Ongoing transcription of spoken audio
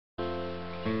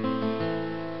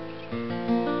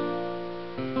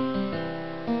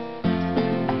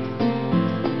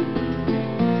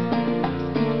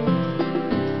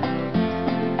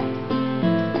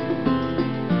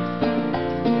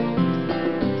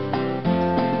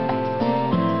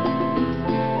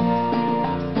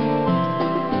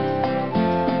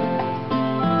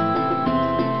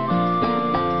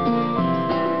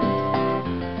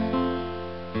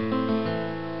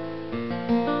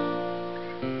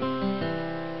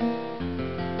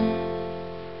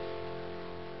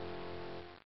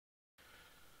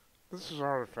This is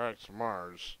Artifacts of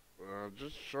Mars.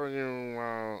 Just to show you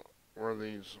where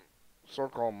these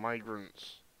so-called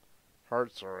migrants'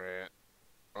 hearts are at.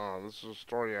 This is a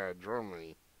story out of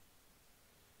Germany.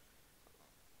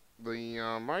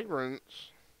 The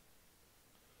migrants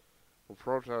were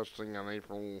protesting on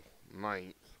April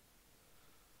 9th.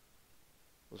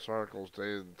 This article is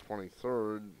dated the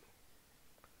 23rd.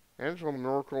 Angela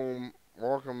Merkel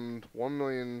welcomed 1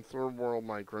 million third world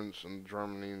migrants in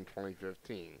Germany in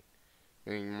 2015.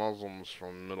 Meaning Muslims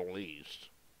from the Middle East.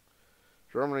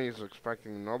 Germany is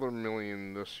expecting another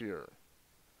million this year.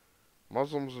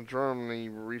 Muslims in Germany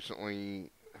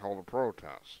recently held a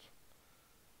protest.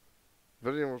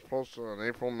 Video was posted on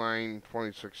April 9,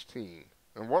 2016.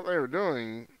 And what they were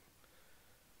doing,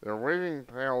 they were waving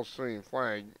the Palestinian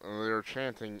flag, and they were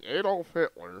chanting Adolph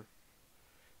Hitler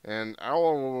and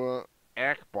Alluha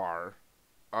Akbar.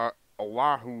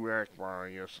 Alluha Akbar,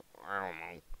 I guess. I don't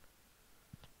know.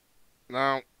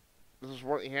 Now, this is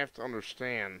what you have to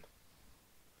understand.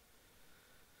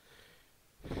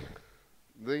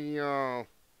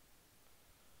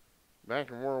 Back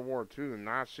in World War II, the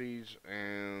Nazis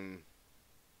and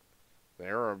the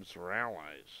Arabs were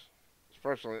allies.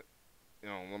 Especially,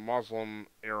 the Muslim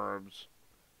Arabs,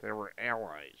 they were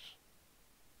allies.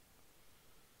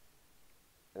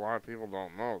 A lot of people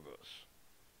don't know this.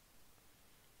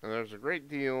 And there's a great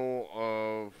deal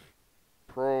of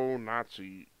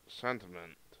pro-Nazi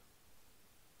sentiment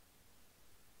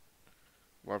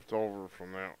left over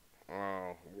from that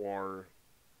war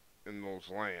in those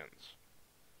lands.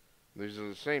 These are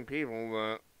the same people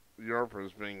that Europe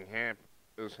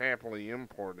is happily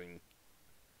importing,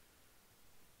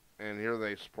 and here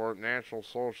they support National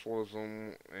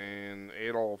Socialism and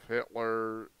Adolf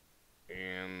Hitler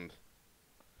and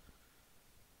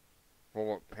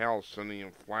full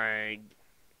Palestinian flag.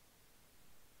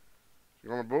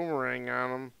 You're gonna boomerang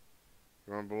on them.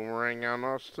 You're gonna boomerang on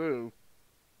us too.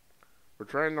 We're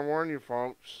trying to warn you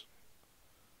folks.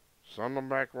 Send them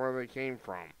back where they came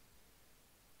from.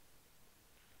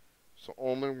 It's the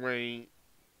only way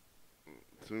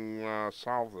to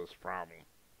solve this problem.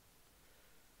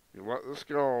 You let this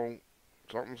go,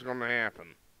 something's gonna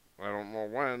happen. I don't know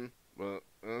when, but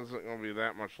it isn't gonna be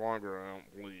that much longer, I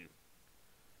don't believe.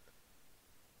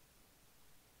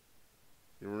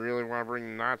 You really want to bring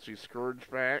the Nazi scourge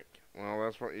back? Well,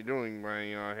 that's what you're doing by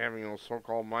having those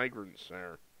so-called migrants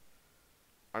there.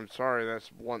 I'm sorry,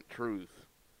 that's blunt truth.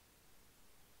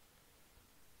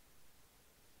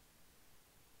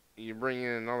 You bring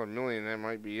in another million, that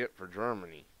might be it for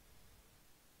Germany.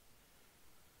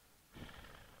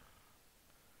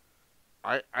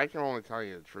 I can only tell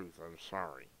you the truth, I'm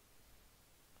sorry.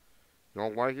 You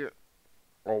don't like it?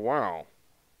 Oh well.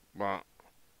 But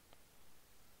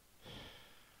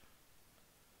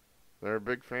they're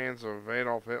big fans of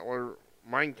Adolf Hitler.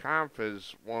 Mein Kampf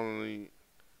is one of the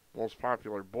most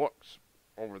popular books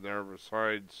over there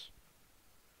besides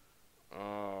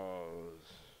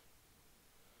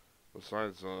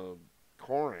the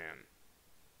Koran.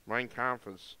 Mein Kampf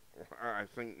is, I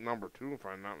think, number 2 if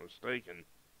I'm not mistaken.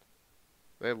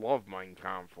 They love Mein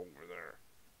Kampf over there.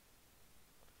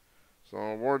 So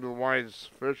a word to the wise is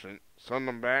sufficient. Send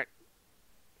them back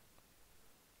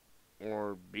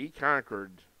or be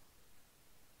conquered.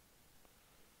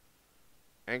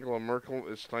 Angela Merkel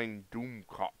is saying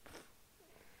Doomkopf.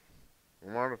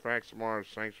 From Artifacts of Mars,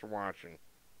 thanks for watching.